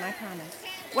get one, I promise.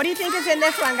 What do you think is in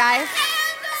this one, guys?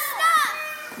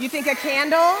 You think a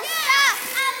candle?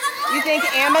 You think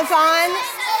Amazon?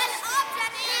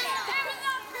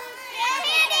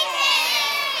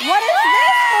 What is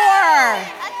this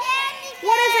for?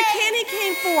 What is a candy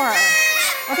cane for?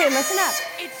 Okay, listen up.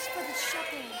 it's for the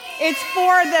shepherd. It's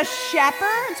for the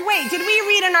shepherds? Wait, did we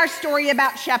read in our story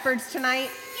about shepherds tonight?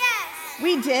 Yes.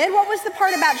 We did? What was the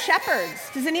part about shepherds?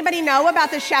 Does anybody know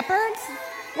about the shepherds?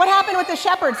 What happened with the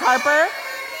shepherds, Harper?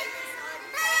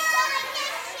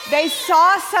 They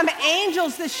saw some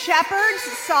angels. The shepherds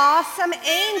saw some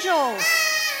angels.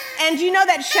 And you know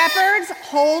that shepherds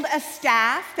hold a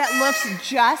staff that looks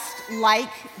just like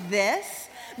this?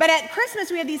 But at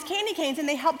Christmas, we have these candy canes, and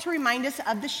they help to remind us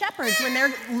of the shepherds when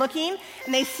they're looking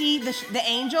and they see the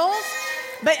angels.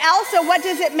 But also, what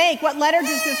does it make? What letter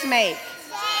does this make?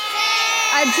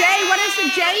 A J. What does the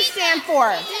J stand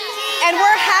for? And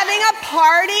we're having a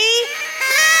party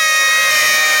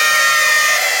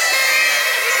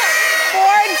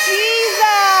for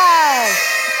Jesus.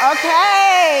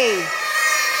 Okay.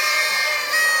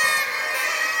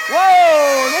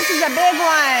 Whoa, this is a big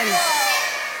one.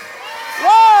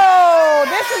 Whoa,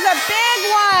 this is a big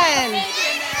one.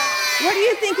 What do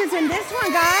you think is in this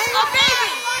one, guys? A baby.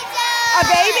 A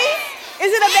baby?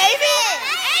 Is it a baby?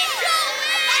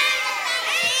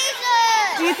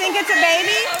 Do you think it's a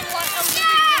baby?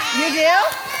 You do?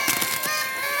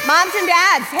 Moms and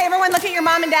dads. Hey, everyone, look at your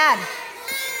mom and dad.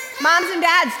 Moms and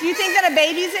dads, do you think that a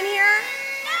baby's in here?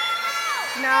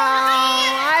 No,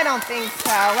 I don't think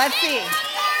so. Let's see.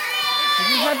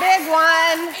 This is a big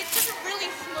one. It's just a really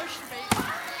smushed baby.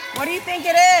 What do you think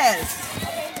it is?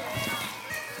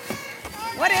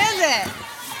 What is it?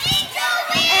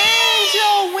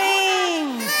 Angel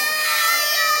wings.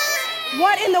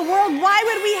 What in the world? Why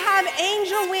would we have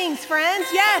angel wings,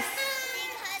 friends? Yes.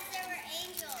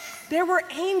 There were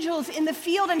angels in the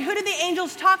field, and who did the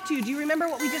angels talk to? Do you remember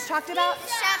what we just talked about?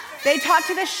 Shepherds. They talked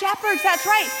to the shepherds, that's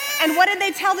right. And what did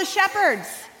they tell the shepherds?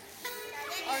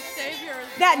 Our Savior.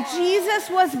 That Jesus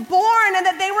was born and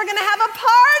that they were going to have a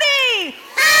party.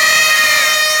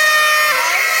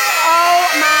 Oh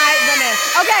my goodness.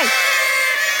 Okay.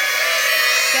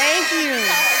 Thank you.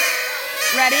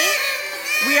 Ready?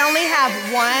 We only have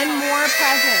one more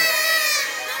present.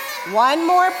 One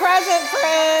more present,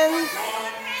 friends.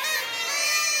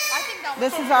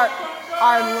 This is our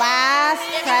last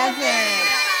present.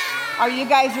 Are you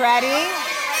guys ready?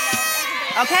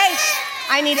 Okay.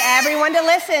 I need everyone to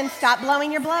listen. Stop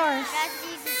blowing your blowers.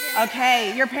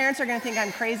 Okay, your parents are going to think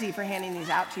I'm crazy for handing these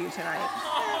out to you tonight.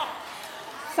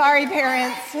 Sorry,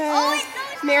 parents.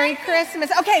 Merry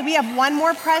Christmas. Okay, we have one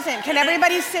more present. Can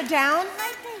everybody sit down?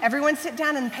 Everyone sit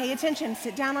down and pay attention.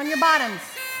 Sit down on your bottoms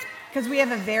because we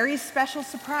have a very special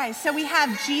surprise. So we have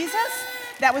Jesus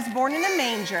that was born in a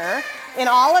manger in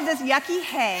all of this yucky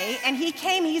hay, and he's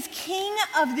king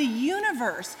of the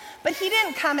universe. But he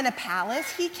didn't come in a palace,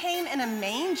 he came in a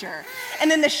manger. And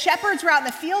then the shepherds were out in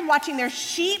the field watching their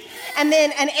sheep, and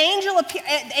then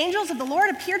angels of the Lord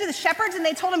appeared to the shepherds, and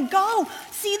they told them, go,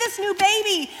 see this new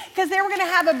baby, because they were gonna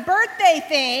have a birthday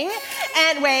thing,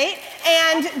 and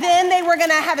then they were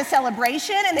gonna have a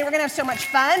celebration, and they were gonna have so much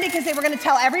fun, because they were gonna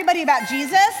tell everybody about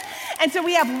Jesus. And so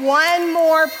we have one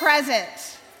more present.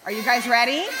 Are you guys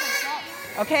ready?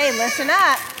 Okay, listen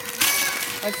up.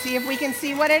 Let's see if we can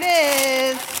see what it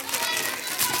is.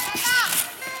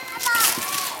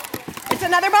 It's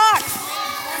another box.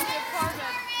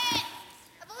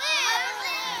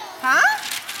 Huh?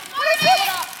 What is this?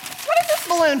 What is this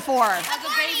balloon for? Has a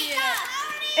baby in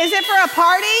it. Is it for a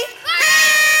party?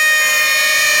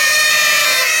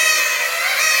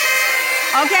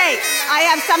 Okay, I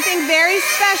have something very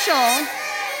special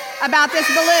about this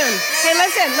balloon. Hey,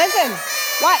 listen.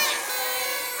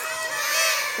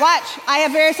 Watch. I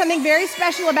have something very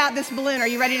special about this balloon. Are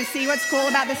you ready to see what's cool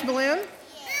about this balloon?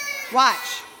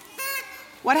 Watch.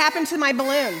 What happened to my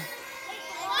balloon?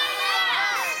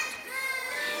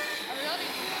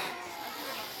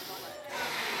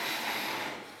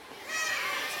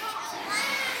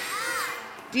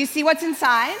 Do you see what's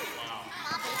inside?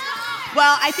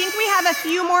 Well, I think we have a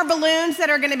few more balloons that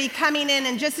are going to be coming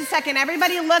in just a second.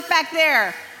 Everybody look back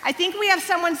there. I think we have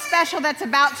someone special that's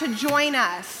about to join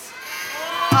us.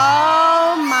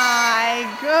 Oh my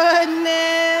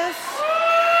goodness.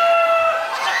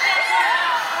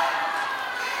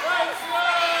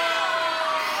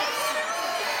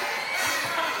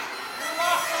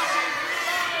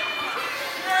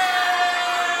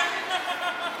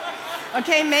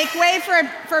 Okay, make way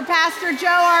for Pastor Joe,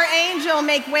 our angel.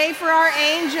 Make way for our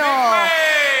angel.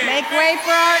 Make way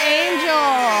for our angel.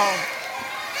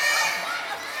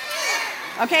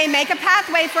 Okay, make a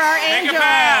pathway for our angel.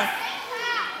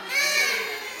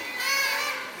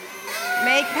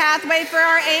 Make pathway for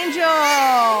our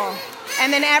angel.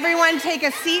 And then everyone take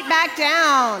a seat back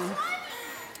down.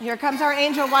 Here comes our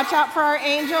angel. Watch out for our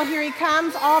angel. Here he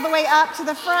comes all the way up to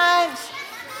the front.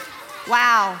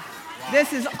 Wow.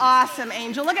 This is awesome,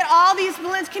 angel. Look at all these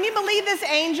balloons. Can you believe this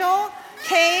angel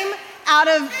came out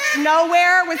of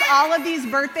nowhere with all of these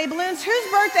birthday balloons?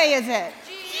 Whose birthday is it?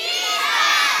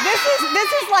 This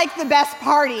is like the best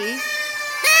party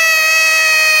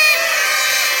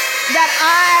that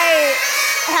I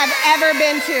have ever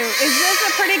been to. Is this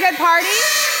a pretty good party?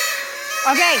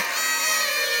 Okay,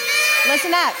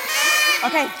 listen up.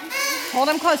 Okay, hold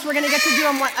them close. We're gonna get to do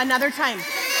them another time.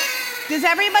 Does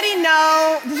anybody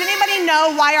know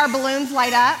why our balloons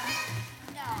light up?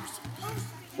 No.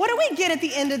 What do we get at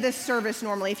the end of this service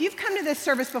normally? If you've come to this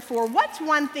service before, what's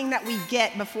one thing that we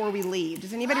get before we leave?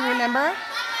 Does anybody remember?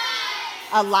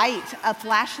 A light, a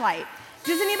flashlight.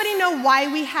 Does anybody know why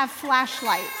we have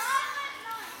flashlights?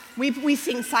 We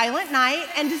sing Silent Night,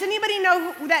 and does anybody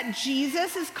know that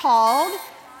Jesus is called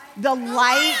the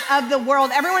light of the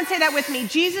world? Everyone say that with me.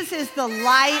 Jesus is the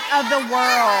light of the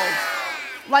world.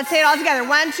 Let's say it all together.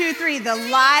 1, 2, 3. The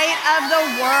light of the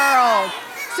world.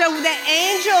 So the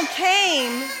angel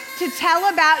came to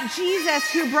tell about Jesus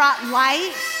who brought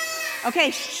light.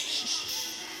 Okay,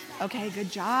 shh. Okay,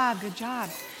 good job.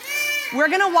 We're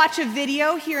going to watch a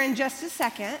video here in just a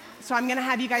second. So I'm going to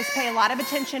have you guys pay a lot of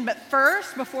attention. But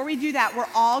first, before we do that, we're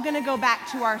all going to go back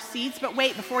to our seats. But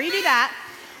wait, before you do that,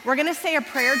 we're going to say a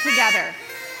prayer together.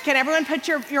 Can everyone put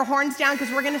your horns down?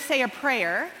 Because we're going to say a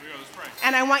prayer.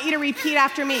 And I want you to repeat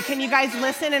after me. Can you guys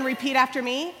listen and repeat after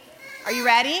me? Are you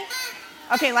ready?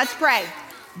 Okay, let's pray.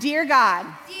 Dear God,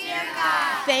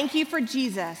 thank you for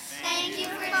Jesus.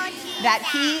 That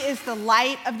he is the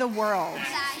light of the world.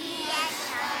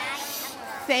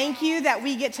 Thank you that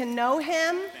we get to know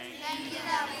him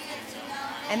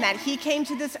and that he came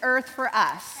to this earth for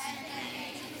us.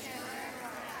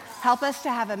 Help us to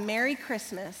have a Merry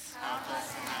Christmas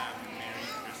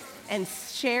and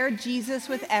share Jesus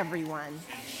with everyone.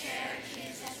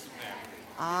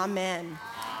 Amen.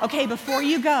 Okay, before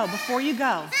you go,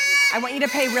 I want you to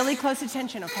pay really close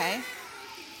attention, okay?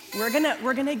 We're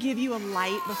gonna give you a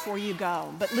light before you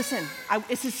go. But listen,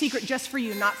 it's a secret just for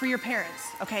you, not for your parents,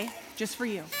 okay? Just for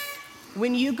you.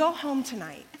 When you go home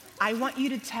tonight, I want you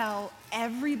to tell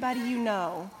everybody you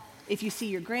know, if you see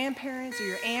your grandparents or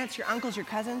your aunts, your uncles, your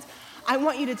cousins, I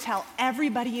want you to tell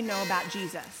everybody you know about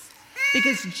Jesus.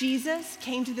 Because Jesus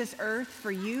came to this earth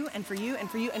for you and for you and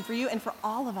for you and for you and for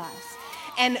all of us.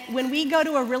 And when we go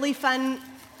to a really fun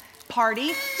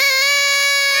party,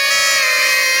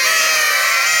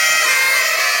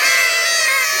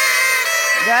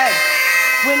 good.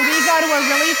 When we go to a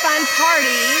really fun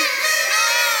party,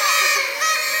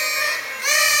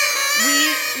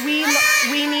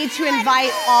 we need to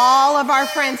invite all of our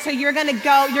friends. So you're gonna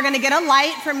get a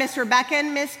light from Miss Rebecca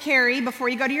and Miss Carrie before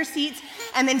you go to your seats,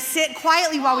 and then sit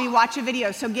quietly while we watch a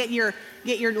video. So get your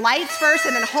lights first,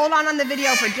 and then hold on the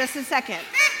video for just a second.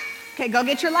 Okay, go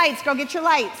get your lights.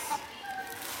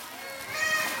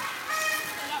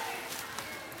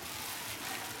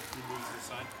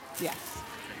 Yes.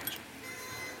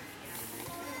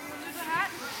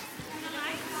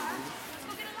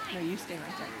 No, you stay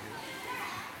right there.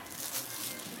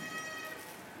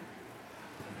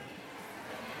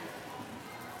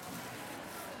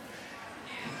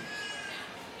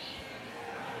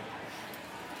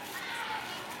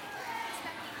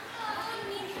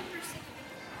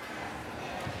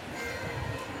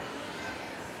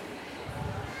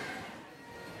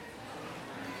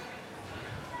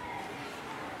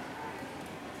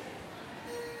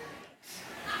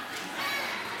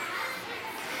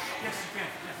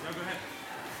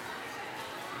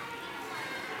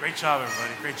 Great job,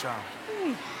 everybody. Great job.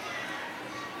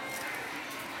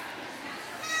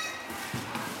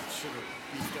 Should have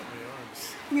beefed up my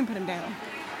arms. You can put him down.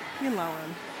 You can lower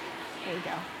him. There you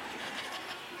go.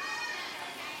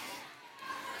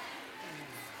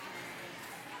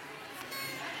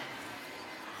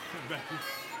 Becky.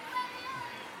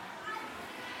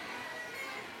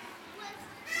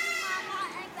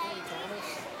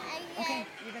 Okay,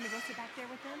 you're gonna go sit back there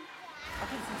with them?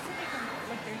 Okay, so sit with them.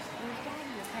 Look, there's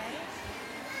Daddy, okay?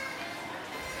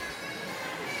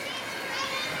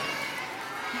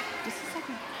 Yeah, just a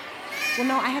second. Well,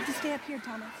 no, I have to stay up here,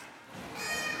 Thomas.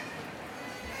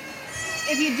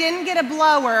 If you didn't get a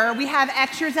blower, we have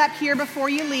extras up here before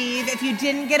you leave. If you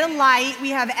didn't get a light,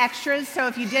 we have extras. So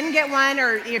if you didn't get one,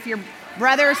 or if your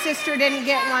brother or sister didn't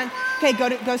get one, okay,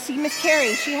 go see Miss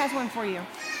Carrie. She has one for you.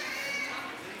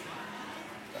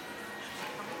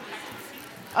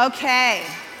 Okay.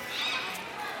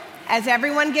 As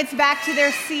everyone gets back to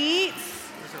their seats,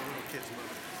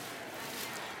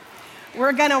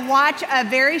 we're going to watch a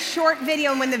very short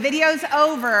video, and when the video's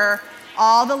over,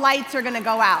 all the lights are going to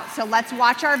go out. So let's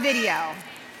watch our video.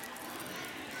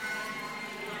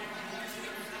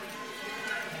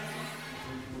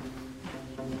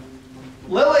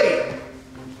 Lily!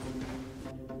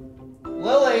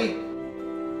 Lily!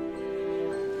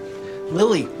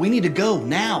 Lily, we need to go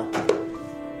now.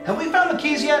 Have we found the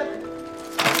keys yet?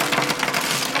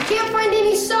 I can't find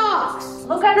any socks.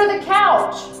 Look under the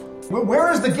couch.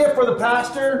 Where is the gift for the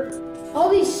pastor? All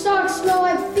these socks smell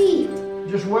like feet.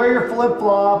 Just wear your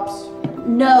flip-flops.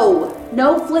 No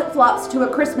flip-flops to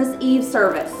a Christmas Eve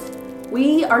service.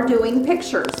 We are doing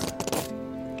pictures.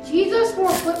 Jesus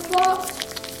wore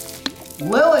flip-flops?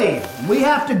 Lily, we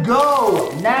have to go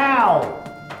now.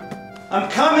 I'm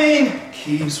coming.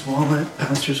 Keys, wallet,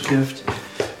 pastor's gift.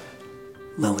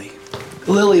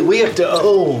 Lily, we have to,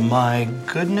 oh my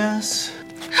goodness.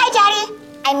 Hi, Daddy.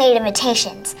 I made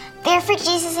invitations. They're for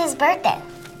Jesus' birthday.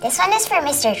 This one is for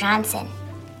Mr. Johnson.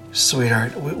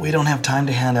 Sweetheart, we don't have time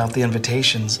to hand out the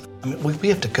invitations. I mean, we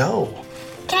have to go.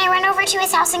 Can I run over to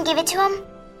his house and give it to him?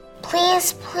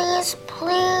 Please, please,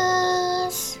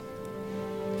 please.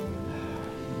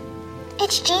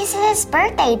 It's Jesus'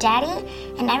 birthday, Daddy,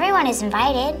 and everyone is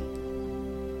invited.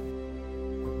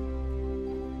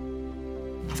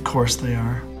 Of course they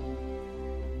are.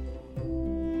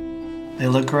 They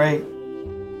look great.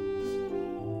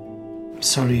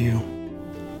 So do you.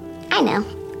 I know.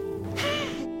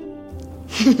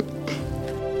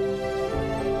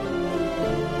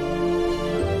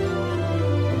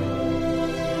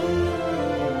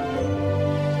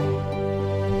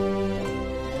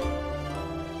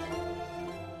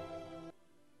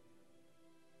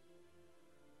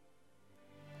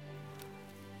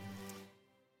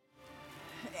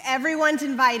 Everyone's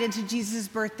invited to Jesus'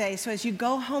 birthday, so as you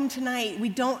go home tonight, we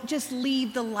don't just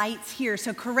leave the lights here.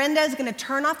 So Corinda is going to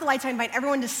turn off the lights. I invite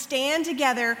everyone to stand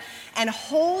together and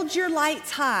hold your lights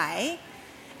high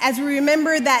as we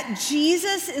remember that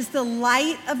Jesus is the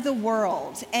light of the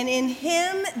world, and in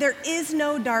him there is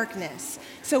no darkness.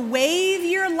 So wave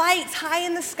your lights high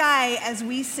in the sky as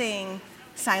we sing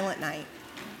Silent Night.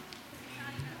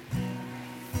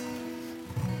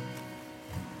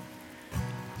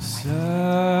 Silent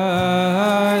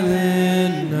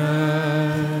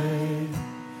night,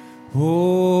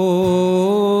 holy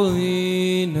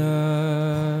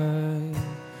night,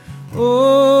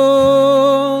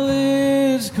 all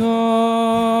is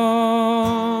calm,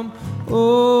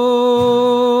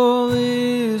 all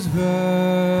is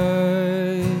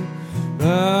bright,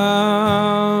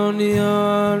 round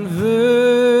yon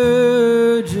virgin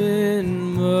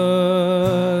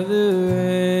mother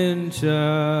and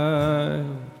child.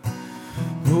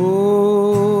 Holy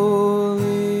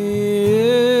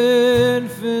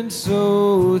infant,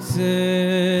 so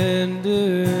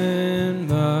tender and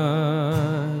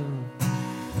mild,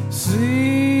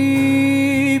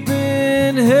 sleep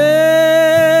in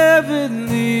heavenly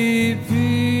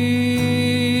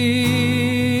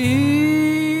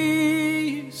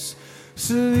peace,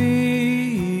 sleep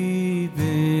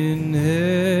in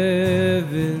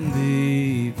heavenly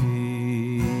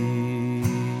peace.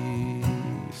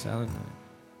 Silent night.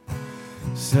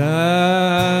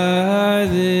 Silent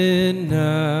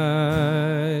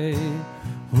night,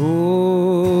 holy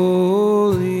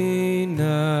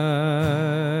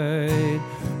night,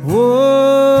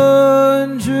 wondrous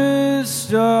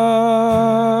star,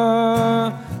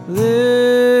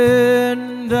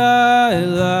 lend thy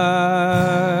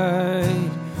light,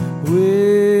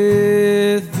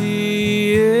 with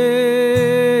the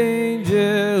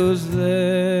angels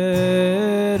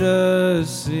let us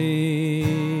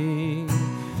sing.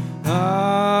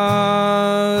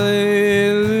 Hallelujah.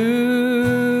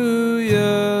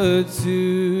 forward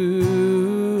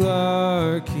to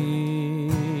our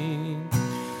King.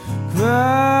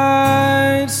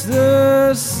 Christ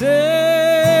the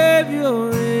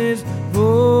Savior is born.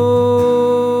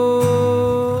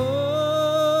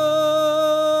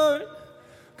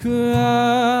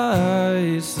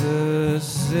 Christ the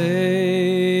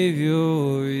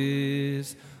Savior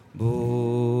is born.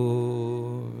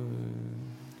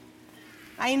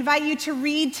 I invite you to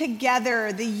read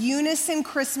together the unison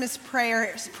Christmas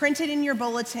prayers printed in your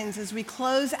bulletins as we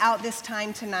close out this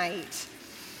time tonight.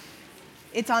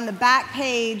 It's on the back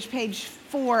page, page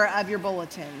 4 of your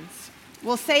bulletins.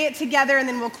 We'll say it together and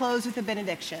then we'll close with a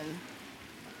benediction.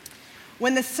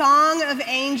 When the song of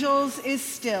angels is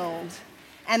stilled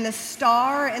and the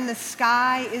star in the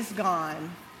sky is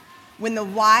gone, when the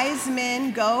wise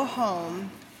men go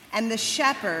home and the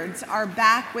shepherds are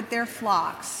back with their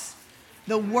flocks,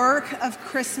 the work of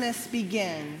Christmas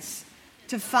begins,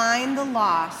 to find the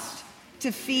lost,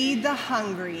 to feed the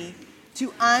hungry,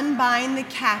 to unbind the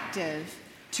captive,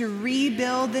 to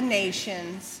rebuild the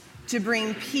nations, to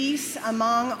bring peace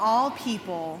among all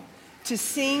people, to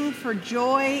sing for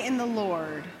joy in the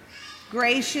Lord.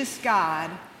 Gracious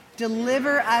God,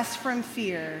 deliver us from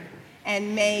fear,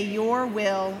 and may your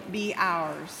will be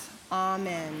ours.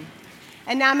 Amen.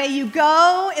 And now may you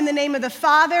go in the name of the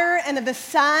Father, and of the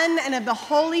Son, and of the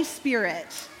Holy Spirit.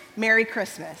 Merry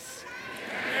Christmas.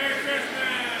 Merry Christmas.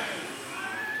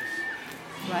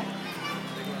 What?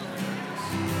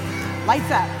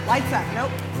 Lights up, lights up.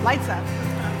 Nope, lights up.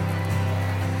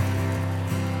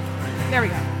 There we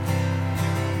go.